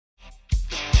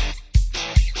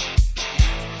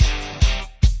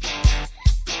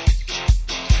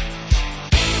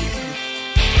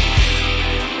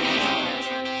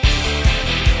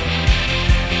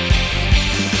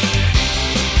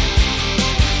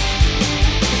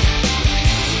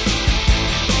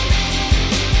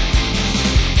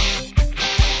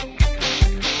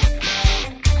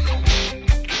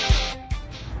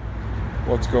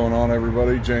going on,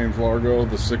 everybody? James Largo,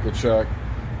 the Cichlid Shack,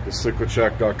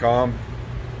 thecichlidshack.com,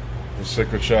 the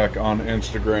Cichlid Shack on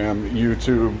Instagram,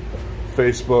 YouTube,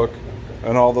 Facebook,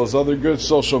 and all those other good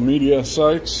social media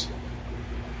sites.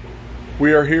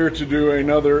 We are here to do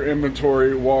another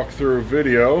inventory walkthrough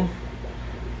video.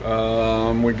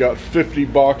 We got 50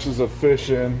 boxes of fish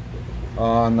in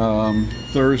on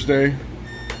Thursday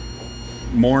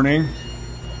morning,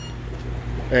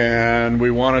 and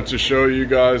we wanted to show you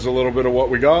guys a little bit of what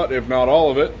we got, if not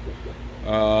all of it.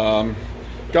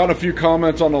 Got a few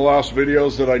comments on the last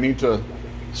videos that I need to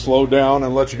slow down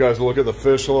and let you guys look at the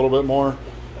fish a little bit more.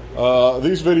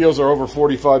 These videos are over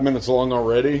 45 minutes long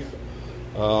already.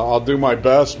 I'll do my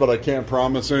best, but I can't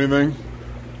promise anything.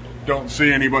 Don't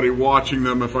see anybody watching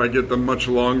them if I get them much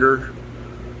longer.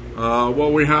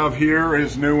 What we have here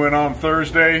is new in on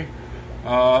Thursday.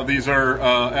 These are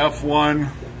F1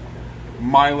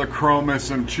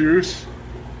 Mylochromis and Chus.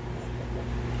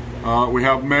 We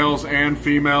have males and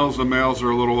females. The males are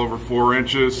a little over 4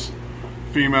 inches.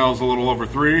 Females a little over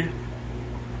 3.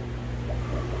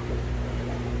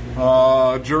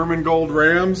 German gold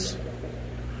rams.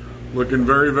 Looking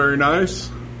very, very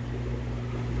nice.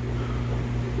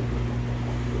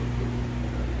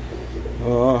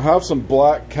 Have some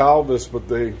black calvus, but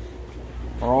they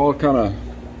are all kind of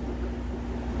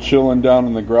chilling down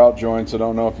in the grout joints. I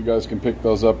don't know if you guys can pick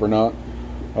those up or not.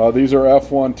 These are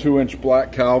F1 2-inch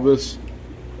black calvus.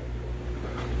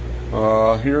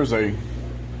 Here's the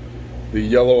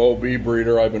yellow OB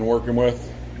breeder I've been working with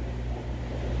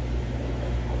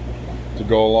to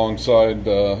go alongside,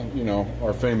 you know,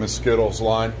 our famous Skittles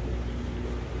line.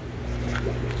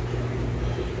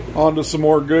 On to some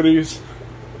more goodies.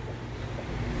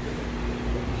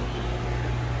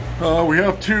 We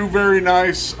have two very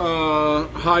nice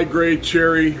high-grade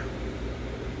cherry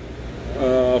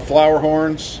flower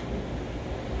horns.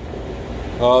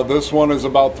 This one is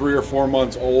about 3 or 4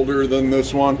 months older than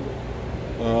this one,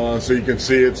 so you can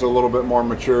see it's a little bit more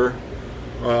mature.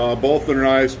 Both are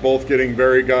nice, both getting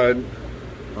very good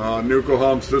nuchal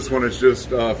humps. This one is just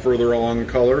further along in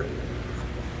color.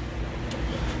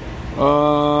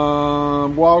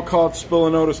 Wild caught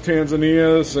Spilinotis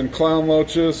tanzanias and clown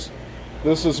loaches.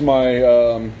 This is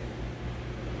my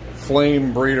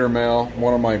flame breeder male,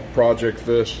 one of my project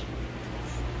fish.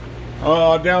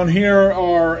 Down here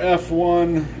are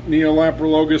F1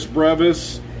 Neolamprologus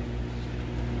brevis.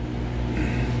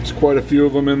 There's quite a few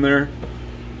of them in there.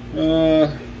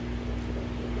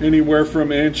 Anywhere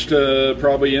from inch to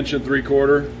probably 1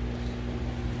 3/4 inches.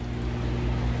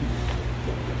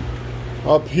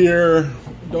 Up here,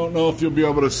 don't know if you'll be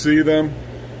able to see them.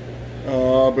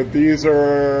 But these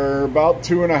are about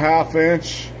 2.5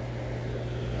 inch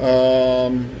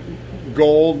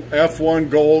gold, F1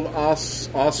 gold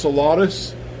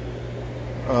ocellatus,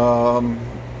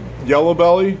 yellow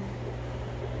belly.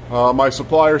 My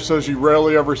supplier says you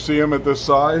rarely ever see them at this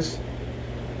size.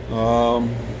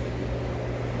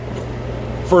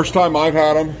 First time I've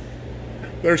had them.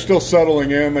 They're still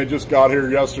settling in. They just got here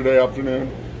yesterday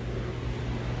afternoon.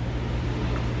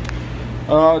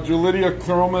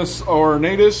 Julidichromis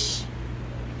ornatus,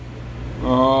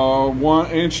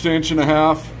 1 inch to 1.5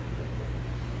 inches,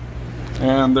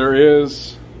 and there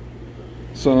is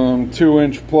some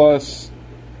 2-inch plus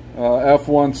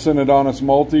F1 Synodontis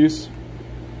multis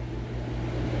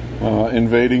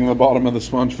invading the bottom of the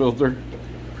sponge filter.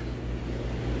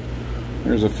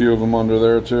 There's a few of them under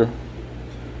there too.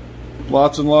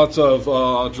 Lots and lots of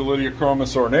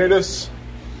Julidichromis ornatus.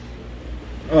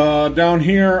 Down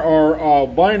here are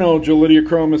albino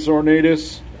Julidichromis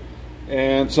ornatus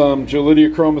and some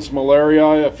Julidichromis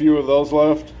malariae, a few of those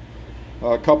left.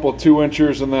 A couple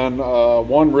 2-inchers and then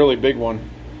one really big one.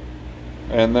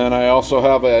 And then I also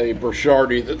have a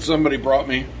Burchardi that somebody brought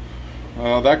me.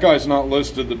 That guy's not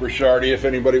listed, the Burchardi. If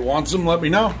anybody wants him, let me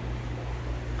know.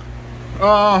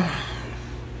 Have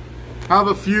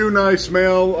a few nice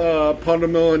male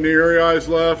Pundamillinerii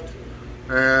left,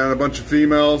 and a bunch of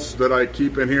females that I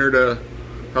keep in here to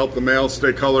help the males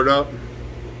stay colored up.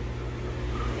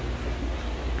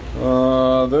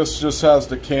 This just has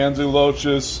the Kanzu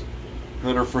loaches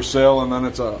that are for sale, and then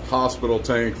it's a hospital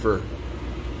tank for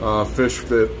fish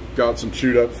that got some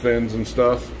chewed up fins and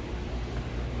stuff.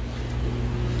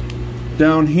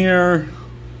 Down here,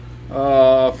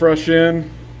 fresh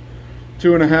in,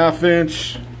 2.5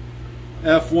 inch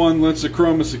F1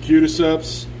 Lincechromis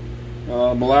acuticeps.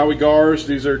 Malawi gars.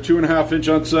 These are 2.5 inch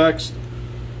unsexed.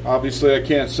 Obviously I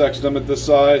can't sex them at this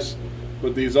size,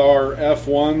 but these are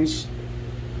F1s,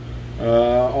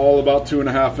 all about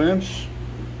 2.5 inch.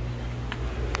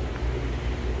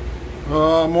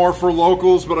 More for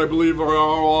locals, but I believe are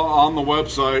all on the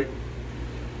website.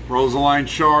 Rosaline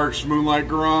sharks, moonlight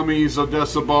gouramis,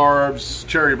 Odessa barbs,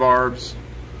 cherry barbs.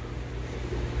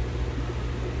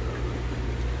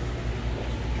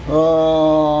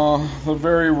 The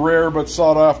very rare but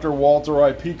sought after Walter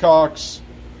I peacocks.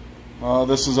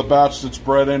 This is a batch that's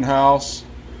bred in-house.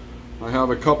 I have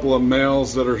a couple of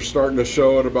males that are starting to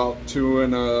show at about 2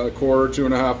 1/4,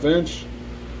 2.5 inch.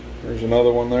 There's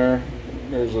another one there.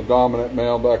 There's a dominant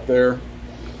male back there.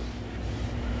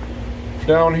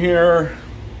 Down here,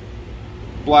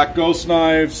 black ghost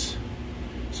knives,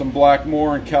 some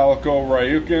Blackmore and Calico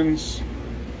Ryukins.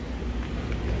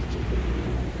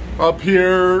 Up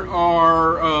here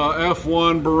are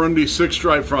F1 Burundi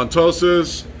 6-stripe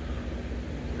frontoses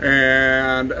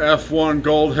and F1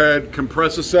 Goldhead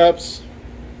compressiceps.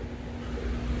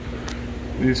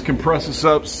 These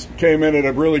compressiceps came in at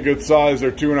a really good size.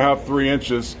 They're 2.5, 3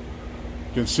 inches.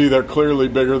 You can see they're clearly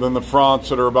bigger than the fronts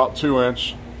that are about 2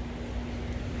 inch.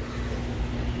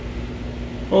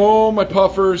 Oh, my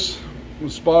puffers, the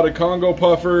spotted Congo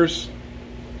puffers.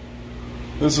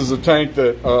 This is a tank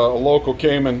that a local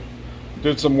came and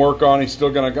did some work on. He's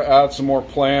still going to add some more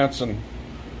plants and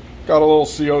got a little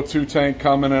CO2 tank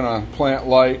coming in a plant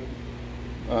light.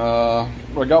 I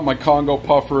got my Congo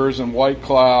puffers and white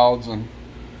clouds and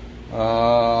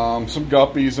some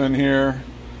guppies in here,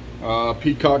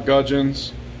 peacock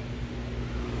gudgeons.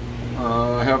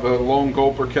 I have a lone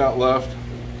gulper cat left.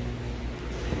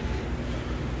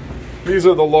 These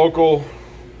are the local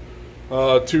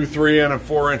 2, 3, and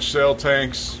 4 inch sail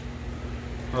tanks.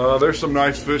 There's some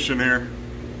nice fish in here.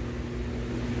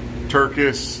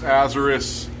 Turkis,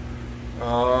 Azaris,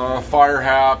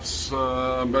 Firehaps,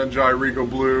 Benjai Rigo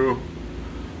Blue,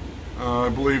 I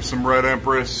believe some Red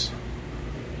Empress.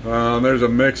 There's a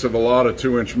mix of a lot of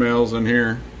 2 inch males in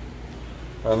here.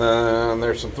 And then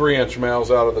there's some 3 inch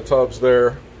males out of the tubs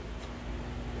there.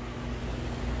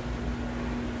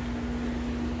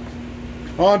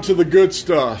 On to the good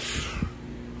stuff.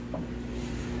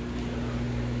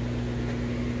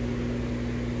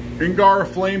 Ingara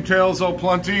Flametails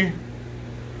O'Plenty.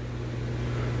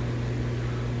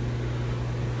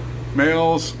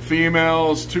 Males,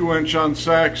 females, 2 inch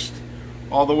unsexed,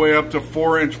 all the way up to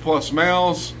 4 inch plus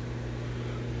males.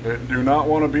 They do not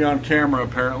want to be on camera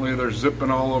apparently. They're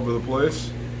zipping all over the place.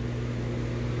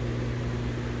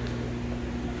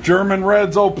 German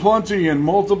Reds O'Plenty in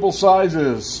multiple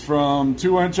sizes, from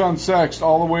 2 inch unsexed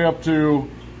all the way up to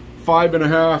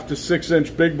 5.5 to 6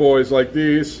 inch big boys like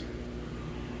these.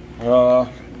 We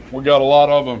got a lot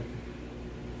of them.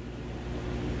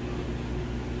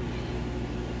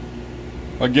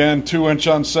 Again, 2 inch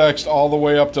unsexed all the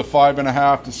way up to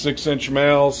 5.5 to 6 inch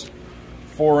males,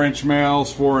 4 inch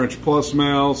males, 4 inch plus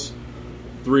males,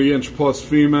 3 inch plus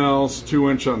females,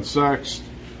 2 inch unsexed.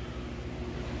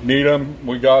 Need them,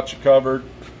 we got you covered.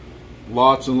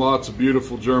 Lots and lots of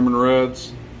beautiful German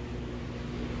Reds.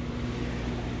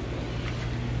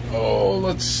 Oh,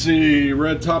 let's see,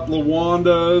 red top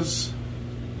Lawandas,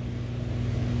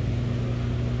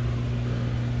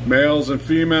 males and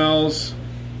females,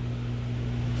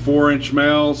 4 inch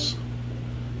males,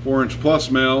 4 inch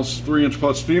plus males, 3 inch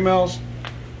plus females.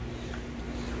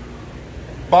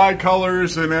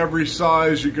 Bicolors in every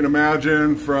size you can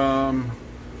imagine, from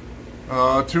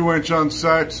 2 inch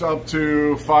unsexed up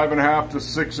to 5.5 to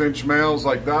 6 inch males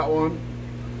like that one.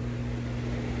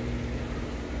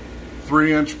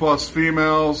 3 inch plus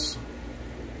females.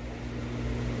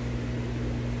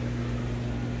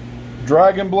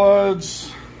 Dragon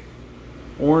Bloods,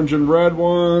 orange and red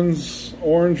ones,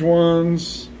 orange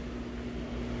ones.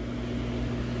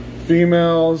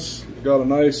 Females, got a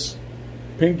nice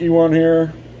pinky one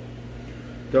here.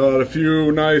 Got a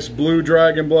few nice blue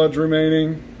Dragon Bloods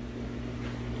remaining.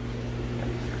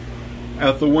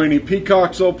 Ethylwani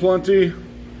Peacocks O'Plenty.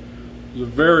 There's a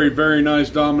very, very nice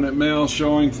dominant male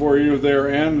showing for you there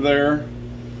and there.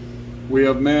 We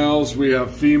have males, we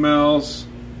have females.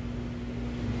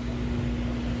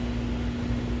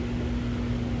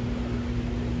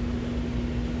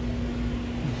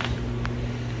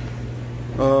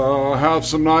 Have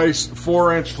some nice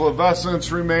 4 inch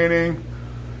flavescents remaining.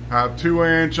 Have 2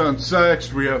 inch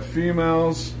unsexed. We have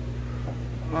females.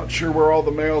 Not sure where all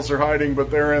the males are hiding, but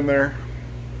they're in there.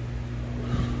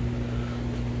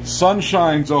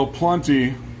 Sunshines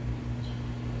O'Plenty,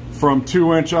 from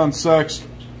 2 inch unsexed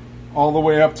all the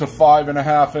way up to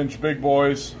 5.5 inch big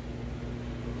boys,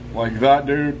 like that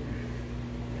dude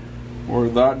or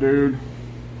that dude.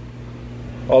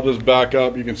 I'll just back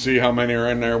up, you can see how many are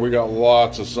in there. We got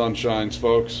lots of sunshines,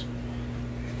 folks.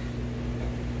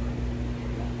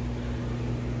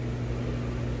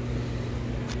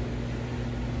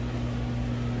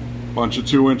 Bunch of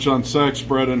 2 inch unsexed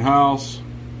bred in house.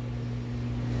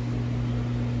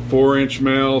 4-inch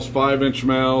males, 5-inch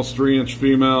males, 3-inch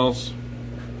females.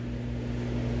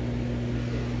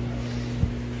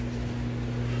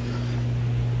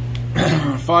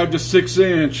 Five to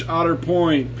 6-inch otter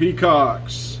point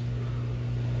peacocks.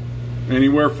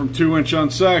 Anywhere from 2-inch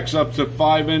unsexed up to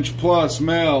 5-inch plus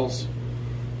males.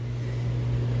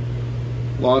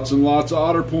 Lots and lots of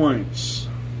otter points.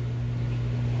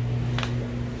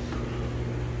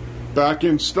 Back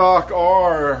in stock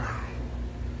are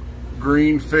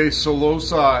green face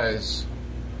celosi.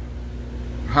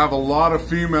 Have a lot of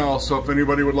females, so if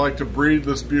anybody would like to breed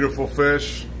this beautiful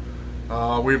fish,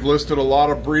 we've listed a lot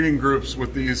of breeding groups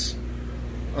with these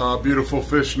beautiful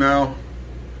fish now.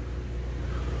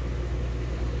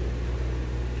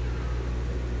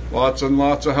 Lots and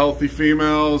lots of healthy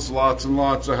females, lots and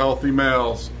lots of healthy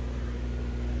males.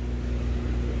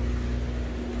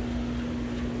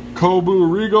 Kobu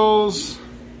regals.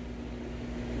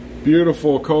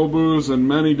 Beautiful kobus in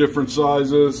many different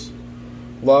sizes.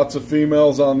 Lots of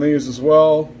females on these as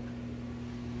well.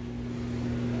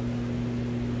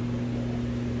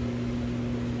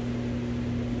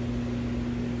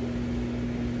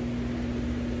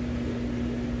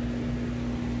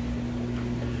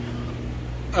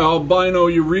 Albino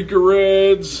eureka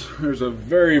reds. There's a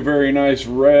very, very nice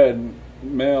red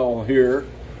male here.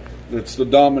 That's the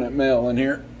dominant male in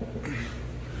here.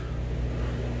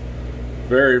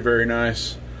 Very, very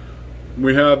nice.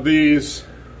 We have these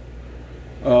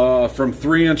from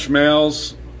 3-inch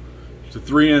males to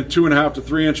 2.5 to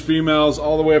 3-inch females,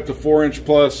 all the way up to 4-inch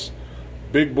plus.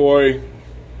 Big boy. I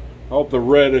hope the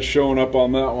red is showing up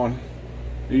on that one.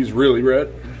 He's really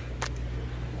red.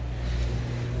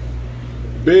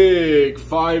 Big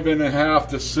 5.5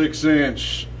 to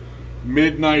 6-inch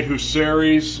midnight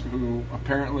husaris, who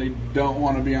apparently don't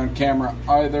want to be on camera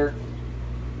either.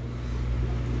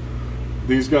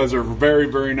 These guys are very,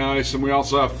 very nice, and we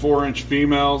also have 4-inch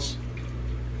females.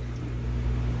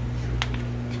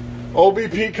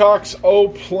 OB peacocks, oh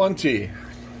plenty.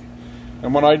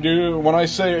 And when I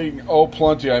say oh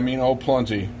plenty, I mean oh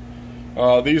plenty.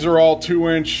 These are all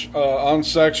 2-inch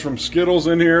unsexed from Skittles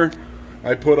in here.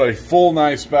 I put a full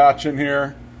nice batch in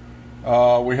here.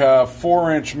 We have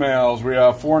 4-inch males, we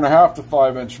have 4.5 to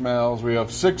 5-inch males, we have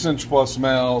 6-inch plus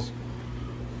males,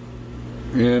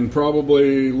 and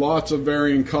probably lots of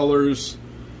varying colors,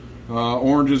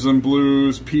 oranges and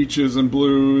blues, peaches and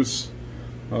blues,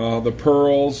 the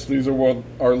pearls. These are what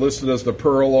are listed as the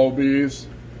pearl OBs.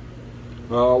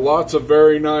 Lots of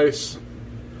very nice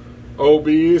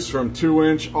OBs from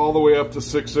 2-inch all the way up to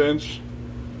 6-inch.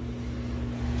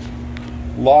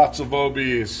 Lots of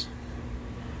OBs.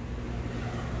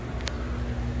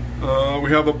 We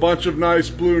have a bunch of nice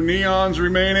blue neons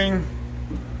remaining.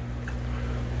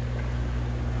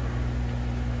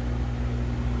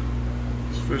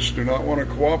 These fish do not want to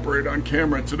cooperate on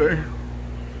camera today.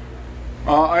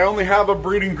 I only have a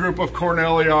breeding group of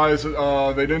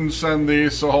Cornellii. They didn't send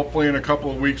these, so hopefully in a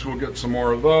couple of weeks we'll get some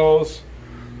more of those.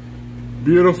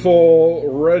 Beautiful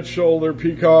red shoulder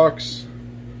peacocks.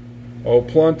 Oh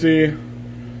plenty.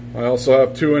 I also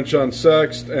have 2-inch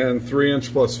unsexed and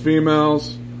 3-inch plus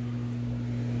females.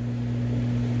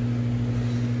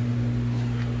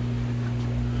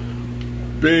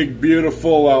 Big,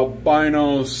 beautiful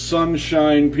albino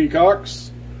sunshine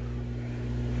peacocks.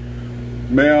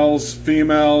 Males,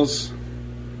 females,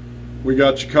 we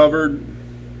got you covered.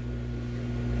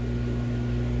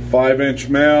 5-inch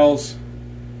males,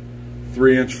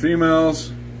 3-inch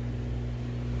females.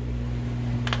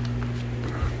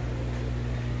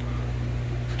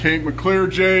 Cape McClear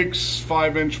jakes,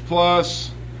 5-inch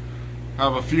plus.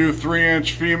 Have a few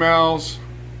 3-inch females.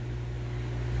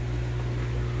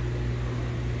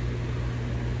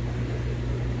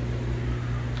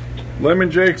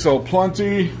 Lemon jakes, oh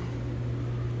plenty.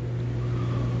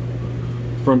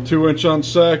 From 2-inch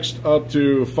unsexed up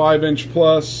to 5-inch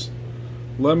plus.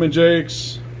 Lemon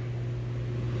jakes.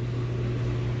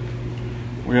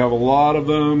 We have a lot of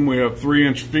them. We have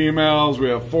 3-inch females. We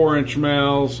have 4-inch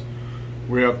males.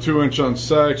 We have 2-inch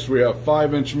unsexed. We have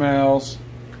 5-inch males.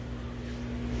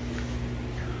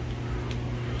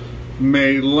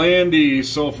 Maylandi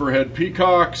sulfurhead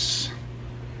peacocks.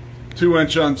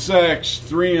 2-inch unsexed,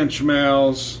 3-inch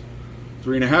males,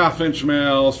 3.5-inch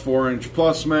males, 4-inch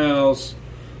plus males.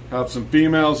 Have some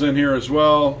females in here as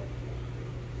well.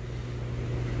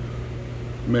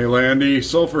 Maylandi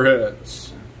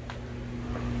sulfurheads.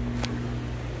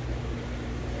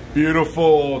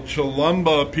 Beautiful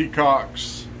Chalumba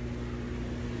peacocks.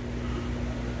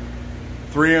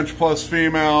 3-inch plus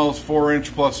females,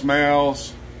 4-inch plus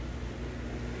males.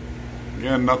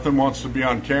 Again, nothing wants to be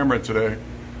on camera today.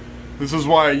 This is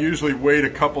why I usually wait a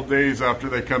couple days after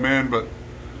they come in, but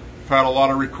I've had a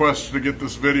lot of requests to get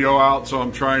this video out, so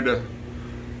I'm trying to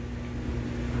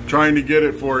get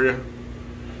it for you.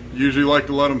 Usually like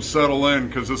to let them settle in,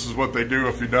 because this is what they do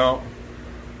if you don't.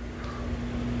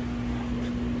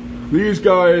 These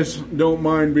guys don't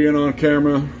mind being on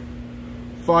camera.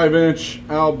 5-inch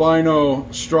albino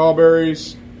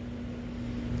strawberries.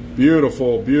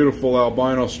 Beautiful, beautiful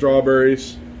albino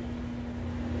strawberries.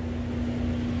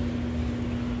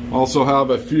 Also have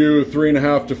a few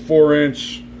 3.5 to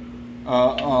 4-inch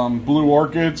blue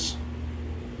orchids.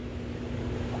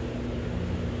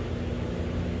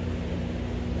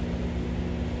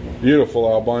 Beautiful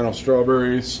albino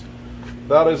strawberries.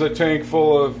 That is a tank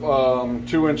full of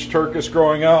 2-inch Turkis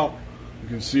growing out. You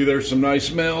can see there's some nice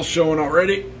males showing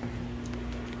already.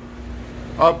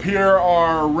 Up here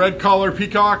are red collar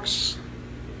peacocks.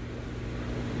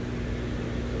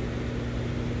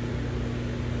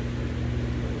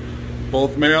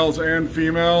 Both males and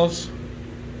females.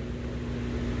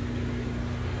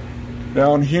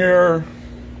 Down here,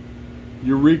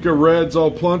 Eureka Reds all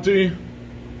plenty.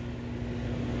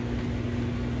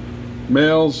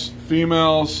 Males,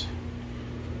 females,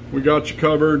 we got you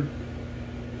covered.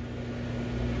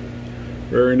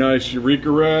 Very nice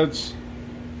Eureka Reds.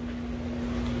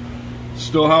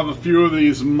 Still have a few of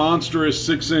these monstrous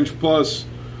 6-inch plus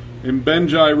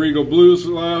Benji Regal Blues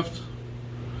left.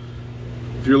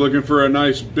 If you're looking for a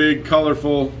nice big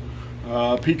colorful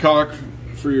peacock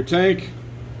for your tank,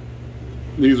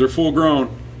 these are full grown.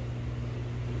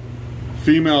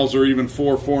 Females are even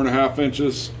 4.5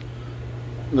 inches.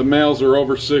 The males are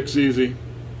over 6 easy.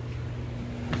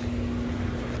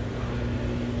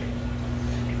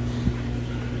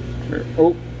 Here.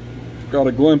 Oh, got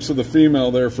a glimpse of the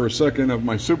female there for a second of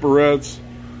my Super Reds.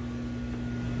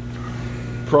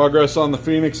 Progress on the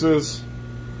Phoenixes.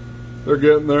 They're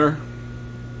getting there.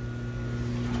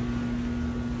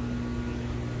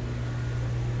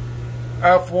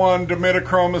 F1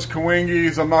 Dimitochromis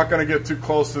Coingis. I'm not going to get too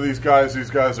close to these guys. These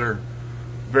guys are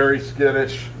very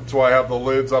skittish. That's why I have the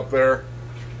lids up there.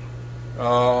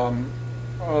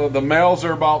 The males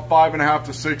are about 5.5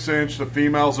 to 6 inch. The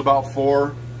females about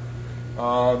 4.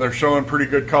 They're showing pretty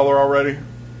good color already.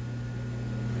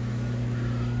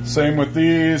 Same with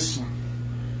these.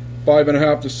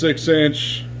 5.5 to 6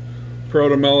 inch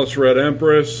Protomelis Red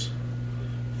Empress.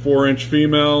 4-inch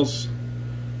females.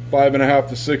 5.5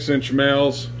 to 6 inch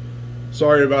males.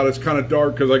 Sorry about it, it's kind of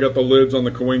dark because I got the lids on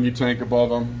the Coingi tank above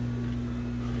them.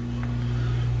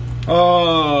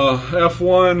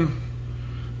 F1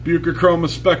 Bucochroma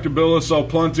Spectabilis all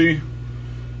plenty.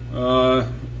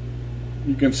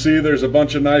 You can see there's a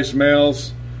bunch of nice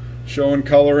males showing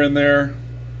color in there.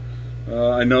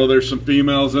 I know there's some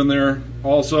females in there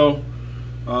also.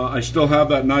 I still have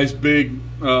that nice big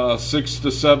 6 to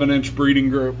 7 inch breeding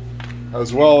group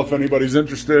as well if anybody's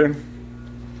interested.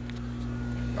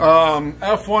 F1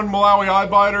 Malawi eye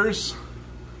biters.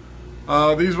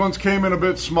 These ones came in a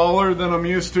bit smaller than I'm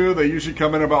used to. They usually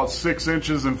come in about 6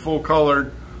 inches and full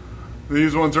colored.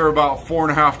 These ones are about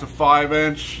 4.5 to 5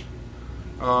 inch.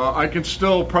 I can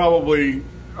still probably,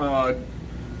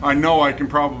 I know I can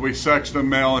probably sex them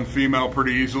male and female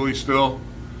pretty easily still.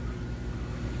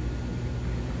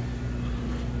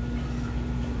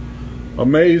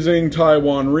 Amazing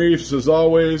Taiwan reefs as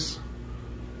always.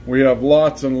 We have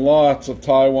lots and lots of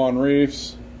Taiwan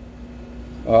reefs.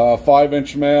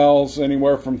 5-inch males,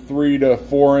 anywhere from 3 to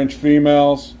 4-inch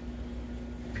females.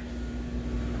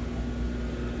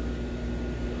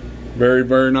 Very,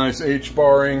 very nice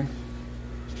H-barring.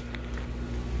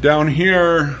 Down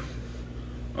here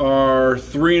are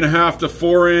 3.5 to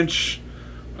 4-inch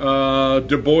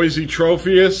Du Bois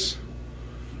Tropheus.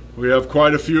 We have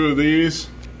quite a few of these.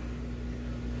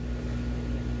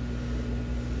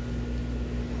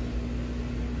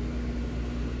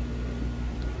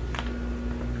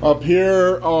 Up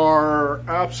here are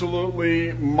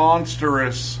absolutely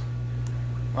monstrous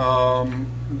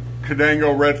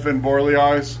Cadango Redfin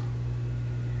Borleis.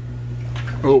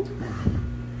 Oh,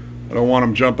 I don't want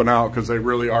them jumping out because they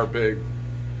really are big.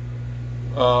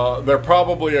 They're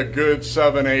probably a good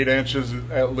 7-8 inches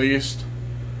at least.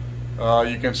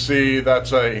 You can see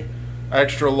that's a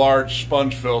extra large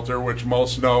sponge filter, which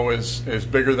most know is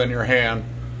bigger than your hand,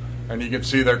 and you can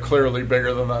see they're clearly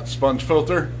bigger than that sponge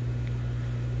filter.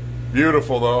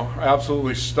 Beautiful though,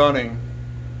 absolutely stunning.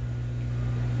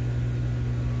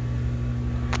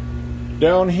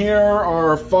 Down here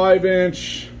are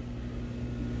 5-inch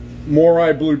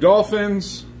Morai Blue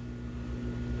Dolphins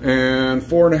and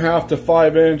 4.5 to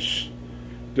 5-inch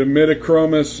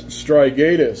Dimitochromis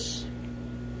strigatus.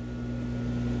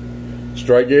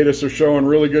 Strigatus are showing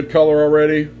really good color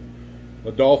already.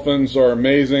 The dolphins are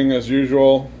amazing as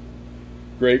usual.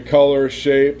 Great color,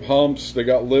 shape, humps. They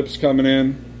got lips coming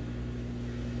in.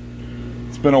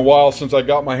 It's been a while since I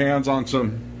got my hands on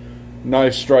some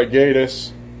nice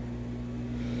Strigatus.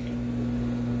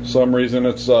 For some reason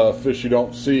it's a fish you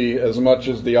don't see as much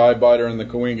as the eye biter and the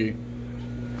Kawingi.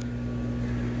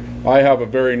 I have a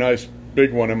very nice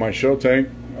big one in my show tank.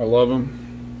 I love them.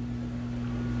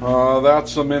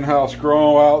 That's some in-house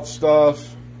grow out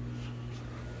stuff.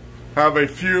 Have a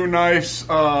few nice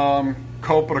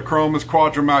Copetochromis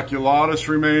quadrimaculatus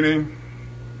remaining.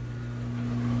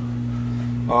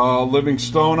 Living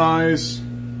stone eyes,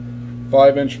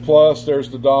 5" plus. There's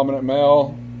the dominant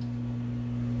male.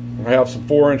 I have some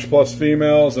 4" plus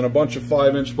females and a bunch of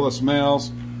 5" plus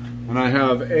males. And I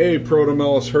have a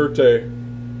Protomellus hirte,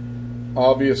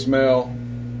 obvious male.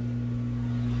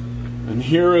 And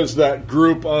here is that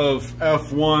group of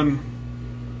F1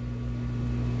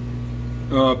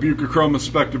 Buccochromis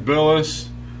spectabilis,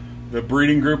 the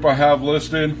breeding group I have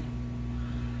listed.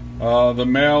 The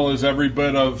male is every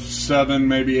bit of 7,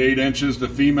 maybe 8 inches. The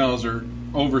females are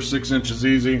over 6 inches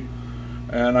easy.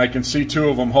 And I can see 2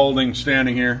 of them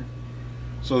standing here.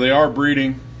 So they are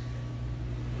breeding.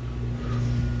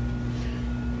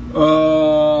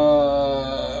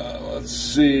 Let's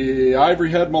see, ivory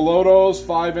head Melotos,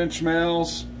 5"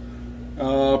 males,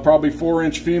 probably 4"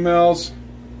 females.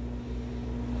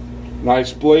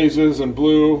 Nice blazes and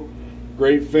blue,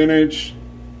 great finish.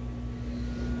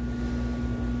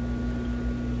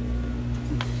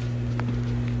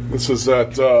 This is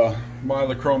that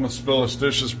Mylochromis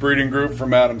spilostitius breeding group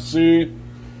from Adam C.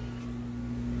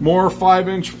 More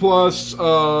 5" plus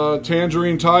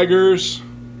tangerine tigers.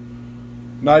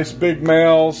 Nice big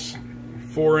males,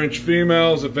 4"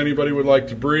 females if anybody would like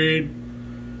to breed.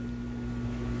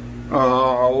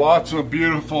 Lots of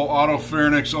beautiful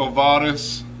Autopharynx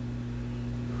ovatus.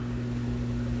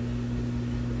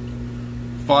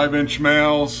 5"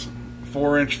 males,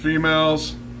 4"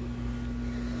 females.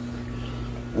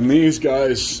 And these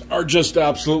guys are just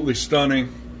absolutely stunning.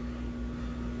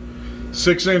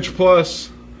 6" plus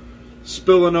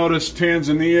Spilinotus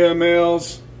Tanzania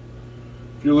males.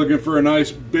 If you're looking for a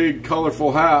nice big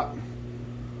colorful hat,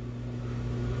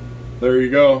 there you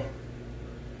go.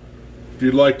 If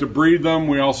you'd like to breed them,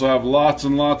 we also have lots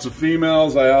and lots of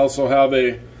females. I also have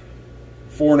a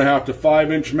 4.5 to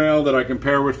 5" male that I can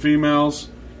pair with females.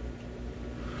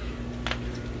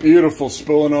 Beautiful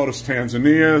Spilinotus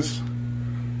Tanzanias.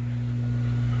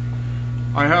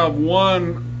 I have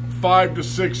one 5 to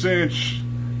 6"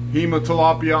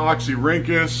 Hemotilapia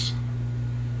oxyrhynchus,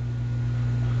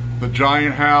 the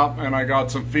giant hap, and I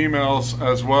got some females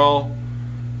as well.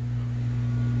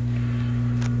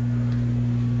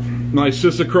 Nice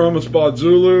Cichlid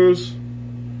Baudzulus.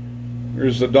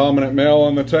 Here's the dominant male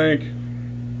in the tank.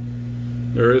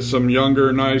 There is some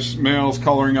younger nice males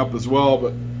coloring up as well,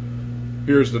 but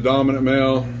here's the dominant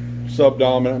male,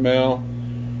 subdominant male.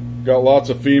 Got lots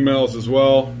of females as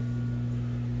well.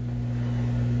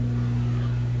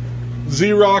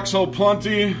 Xerox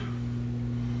Hoplunti.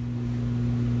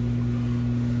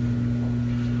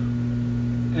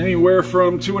 Anywhere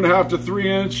from 2.5 to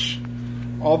 3"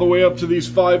 all the way up to these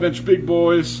 5" big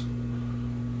boys.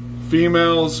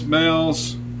 Females,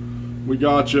 males, we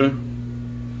got you.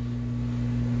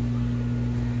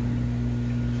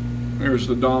 There's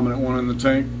the dominant one in the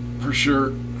tank for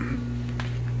sure.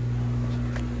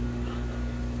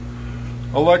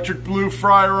 Electric blue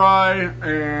friar eye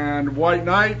and white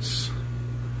knights,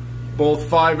 both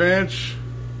 5".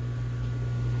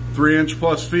 3"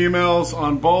 plus females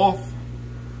on both.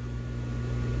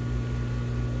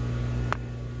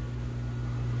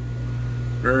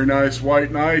 Very nice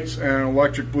white knights and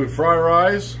electric blue friar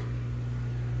eyes.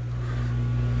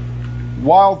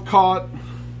 Wild caught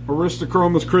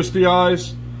Aristochromis Christi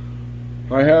eyes.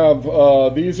 I have,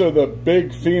 these are the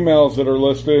big females that are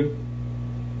listed.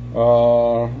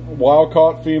 Wild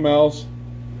caught females.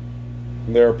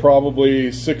 They're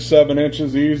probably 6, 7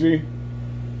 inches easy.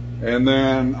 And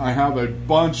then I have a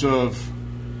bunch of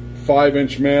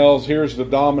 5" males. Here's the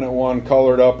dominant one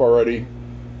colored up already.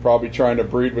 Probably trying to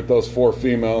breed with those 4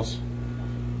 females.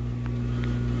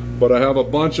 But I have a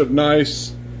bunch of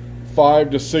nice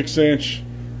 5 to 6"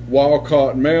 wild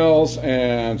caught males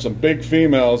and some big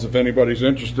females if anybody's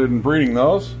interested in breeding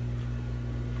those.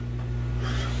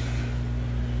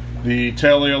 The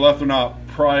Teleolethonop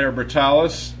prior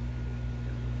brutalis.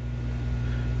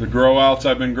 The grow outs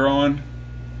I've been growing.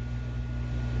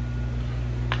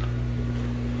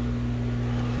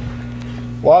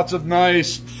 Lots of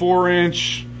nice 4"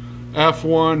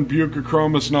 F1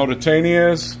 Buccochromis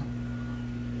notitanias.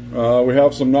 We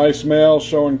have some nice males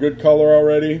showing good color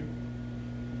already.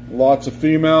 Lots of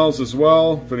females as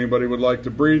well, if anybody would like to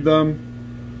breed them.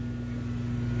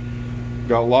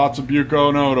 Got lots of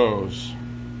Bucco Nodos.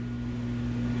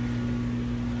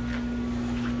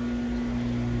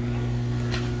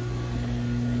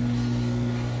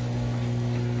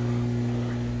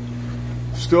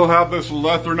 Still have this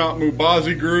Lethernut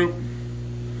Mubazi group.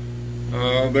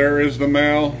 There is the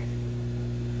male,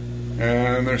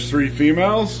 and there's 3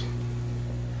 females.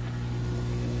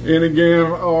 In again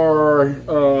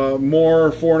are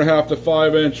more 4.5 to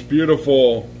 5 inch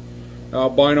beautiful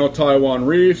albino Taiwan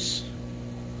reefs.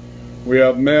 We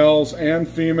have males and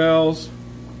females,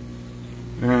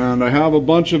 and I have a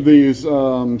bunch of these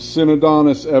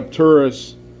Synodontis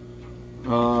epturus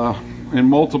in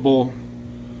multiple.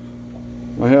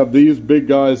 I have these big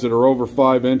guys that are over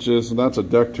 5 inches, and that's a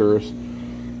Decturus.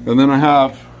 And then I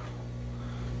have,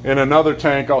 in another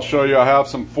tank I'll show you, I have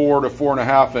some 4 to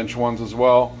 4.5 inch ones as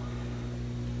well.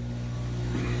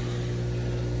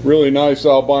 Really nice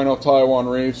albino Taiwan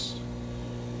reefs.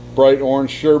 Bright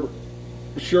orange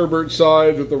sherbert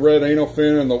sides with the red anal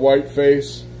fin and the white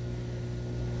face.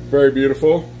 Very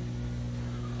beautiful.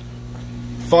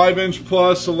 5 inch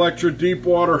plus Electra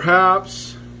Deepwater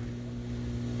Haps.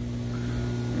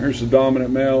 There's the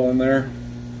dominant male in there.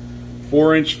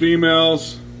 4 inch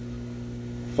females.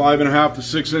 5.5 to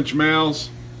 6 inch males.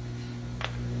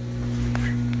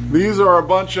 These are a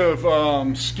bunch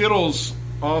of Skittles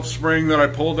offspring that I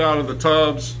pulled out of the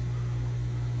tubs.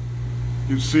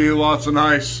 You can see lots of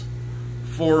nice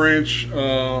 4 inch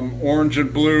orange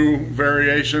and blue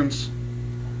variations.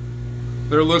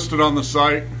 They're listed on the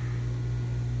site.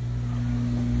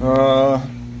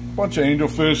 Bunch of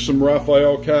angelfish, some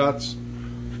Raphael cats,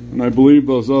 and I believe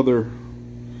those other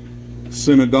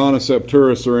Synodontis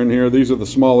epturus are in here. These are the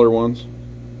smaller ones.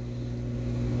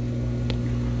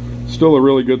 Still a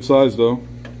really good size though.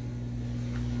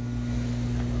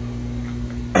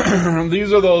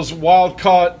 These are those wild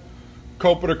caught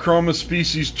Copodochroma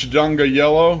species Chingada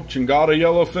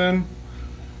yellowfin.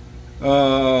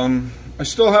 I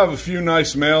still have a few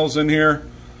nice males in here,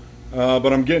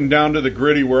 but I'm getting down to the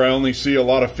gritty where I only see a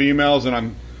lot of females,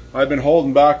 and I've been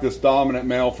holding back this dominant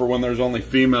male for when there's only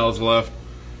females left,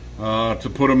 to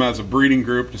put them as a breeding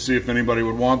group to see if anybody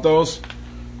would want those.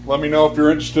 Let me know if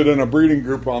you're interested in a breeding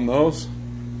group on those.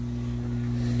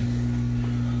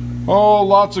 Oh,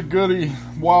 lots of goody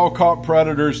wild caught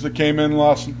predators that came in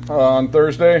on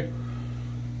Thursday.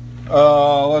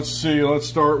 Let's see, let's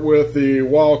start with the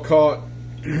wild caught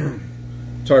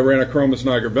Tyrannochromis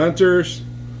nigriventers.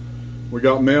 We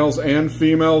got males and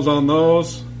females on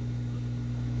those.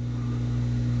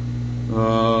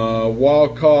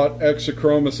 Wild caught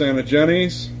Exochromis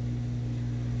anagenes.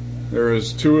 There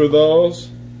is 2 of those.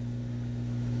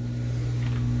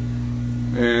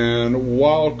 And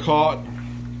wild caught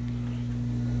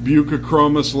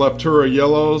Buccochromis leptura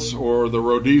yellows, or the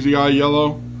Rhodesii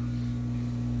yellow.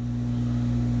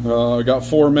 I got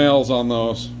 4 males on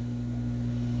those.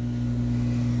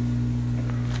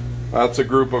 That's a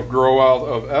group of grow out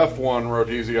of F1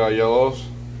 Rhodesii yellows.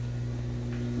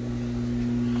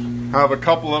 Have a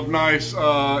couple of nice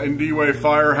Indiwe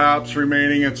fire haps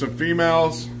remaining and some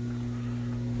females.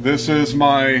 This is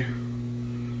my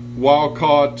wild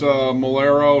caught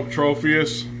Molero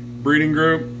tropheus breeding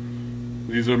group.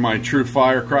 These are my true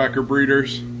firecracker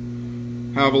breeders.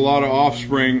 Have a lot of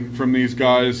offspring from these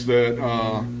guys that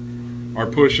are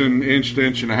pushing inch to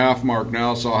inch and a half mark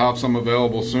now, so I'll have some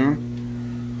available soon.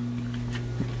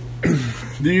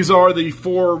 These are the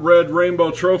 4 red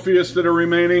rainbow tropheus that are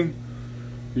remaining.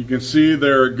 You can see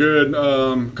they're a good,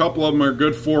 couple of them are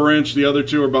good 4 inch, the other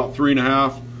 2 are about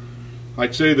 3.5.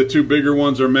 I'd say the 2 bigger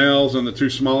ones are males and the 2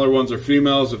 smaller ones are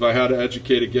females if I had to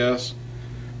educate a guess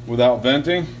without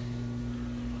venting.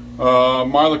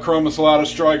 Mylachromis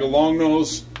latistriga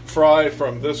longnose fry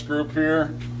from this group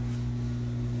here.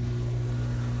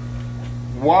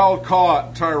 Wild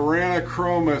caught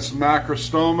Tyrannochromis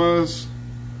macrostomas.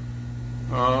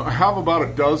 I have about a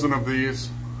dozen of these.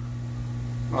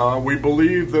 We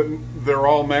believe that they're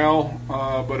all male,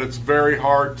 but it's very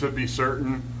hard to be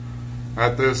certain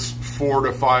at this 4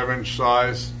 to 5 inch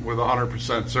size with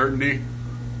 100% certainty.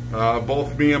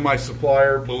 Both me and my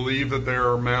supplier believe that they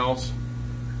are males,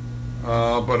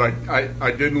 but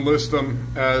I didn't list them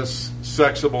as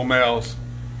sexable males.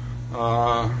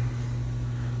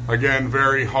 Again,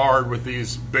 very hard with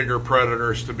these bigger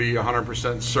predators to be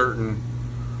 100% certain,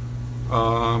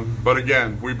 but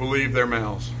again, we believe they're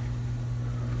males.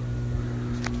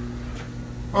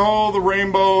 Oh, the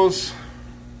rainbows,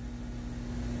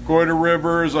 goiter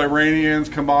rivers, Iranians,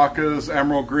 Kamakas,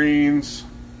 emerald greens.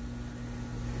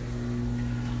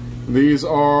 These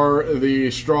are the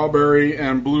strawberry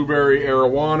and blueberry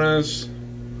arowanas.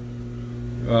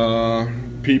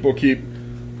 People keep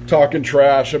talking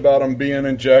trash about them being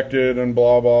injected and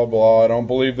blah blah blah. I don't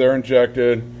believe they're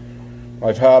injected.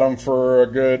 I've had them for a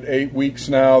good 8 weeks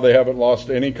now. They haven't lost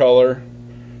any color.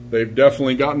 They've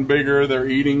definitely gotten bigger. They're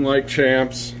eating like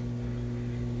champs.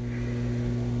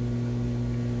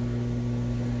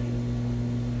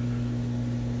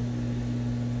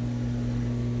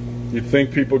 You'd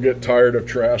think people get tired of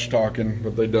trash talking,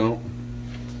 but they don't.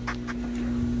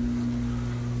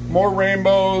 More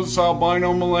rainbows,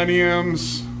 albino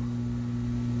millenniums.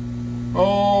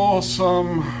 Oh,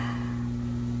 some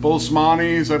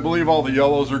Bosmanis. I believe all the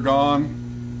yellows are gone.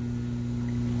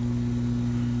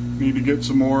 Need to get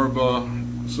some more of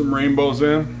some rainbows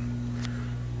in.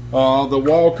 The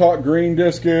wild-caught green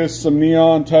discus, some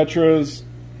neon tetras,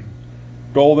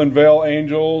 golden veil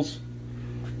angels.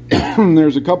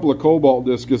 There's a couple of cobalt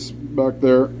discus back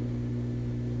there, and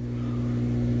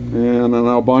an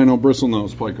albino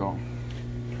bristlenose pike-o.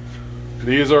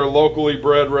 These are locally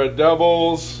bred red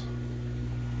devils,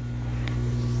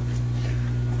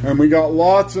 and we got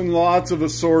lots and lots of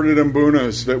assorted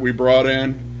mbunas that we brought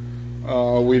in.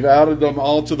 We've added them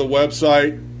all to the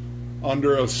website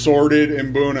under assorted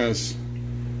mbunas.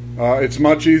 It's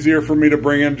much easier for me to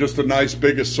bring in just a nice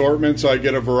big assortment so I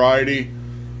get a variety,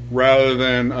 rather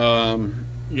than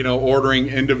you know, ordering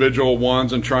individual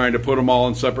ones and trying to put them all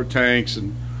in separate tanks.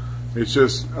 And it's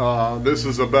just this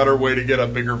is a better way to get a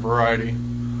bigger variety.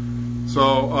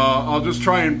 So I'll just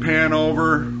try and pan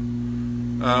over.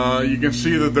 You can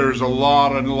see that there's a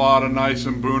lot of nice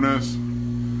mbunas,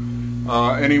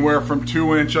 anywhere from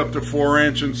 2-inch up to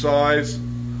 4-inch in size,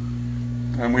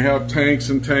 and we have tanks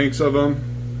and tanks of them.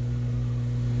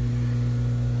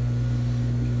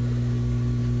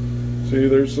 See,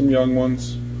 there's some young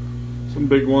ones, some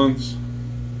big ones.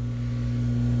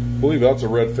 I believe that's a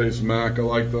red-faced Mac. I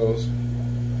like those.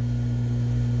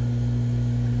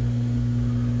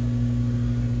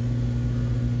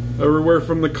 Everywhere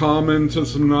from the common to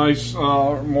some nice,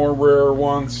 more rare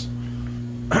ones.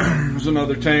 There's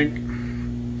another tank.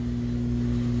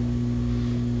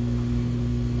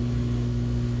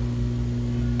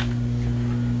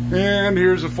 And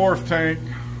here's a 4th tank.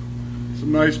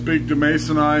 Some nice big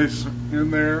Demasonites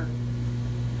in there.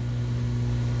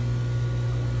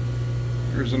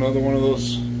 Here's another one of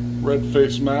those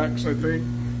red-faced Macs, I think.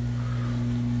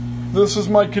 This is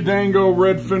my Cadango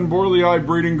Redfin Borlei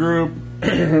breeding group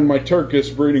and my Turkish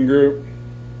breeding group.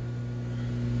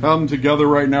 Have them together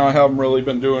right now. I haven't really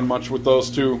been doing much with those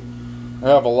two. I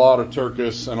have a lot of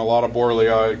Turkish and a lot of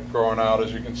Borlei growing out,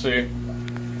 as you can see.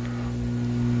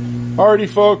 Alrighty,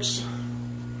 folks.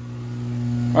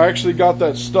 I actually got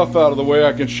that stuff out of the way.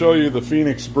 I can show you the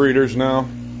Phoenix breeders now.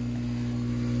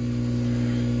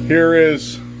 Here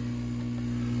is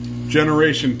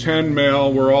generation 10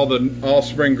 male, where all the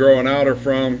offspring growing out are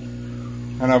from.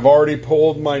 And I've already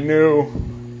pulled my new,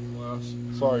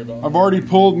 I've already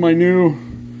pulled my new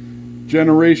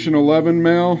generation 11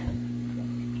 male.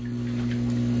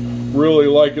 Really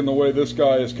liking the way this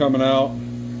guy is coming out.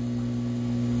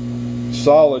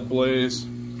 Solid blaze.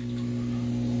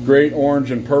 Great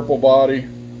orange and purple body.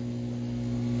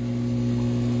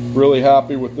 Really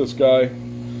happy with this guy.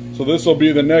 So this will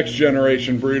be the next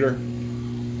generation breeder.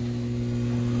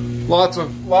 Lots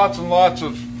and lots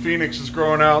of phoenixes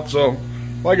growing out. So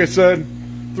like I said,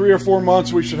 3 or 4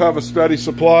 months we should have a steady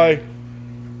supply.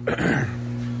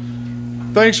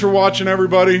 Thanks for watching,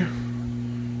 everybody.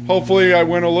 Hopefully I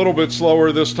went a little bit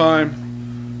slower this time.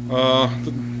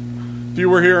 If you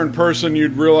were here in person,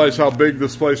 you'd realize how big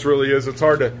this place really is. It's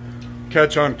hard to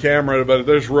catch on camera, but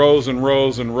there's rows and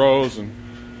rows and rows, and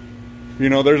you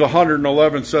know, there's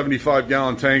 111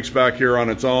 75-gallon tanks back here on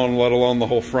its own, let alone the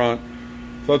whole front.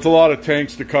 So that's a lot of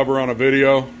tanks to cover on a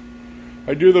video.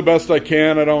 I do the best I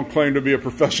can. I don't claim to be a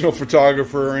professional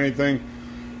photographer or anything.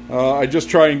 I just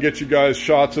try and get you guys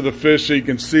shots of the fish so you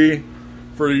can see,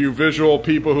 for you visual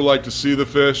people who like to see the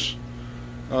fish.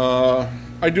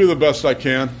 I do the best I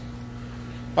can.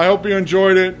 I hope you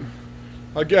enjoyed it.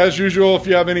 As usual, if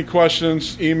you have any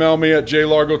questions, email me at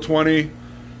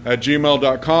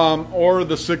jlargo20@gmail.com or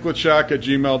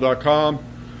thecichlidshack@gmail.com.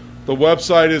 The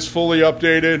website is fully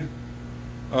updated.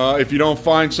 If you don't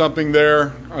find something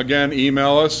there, again,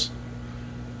 email us.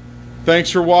 Thanks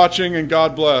for watching, and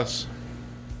God bless.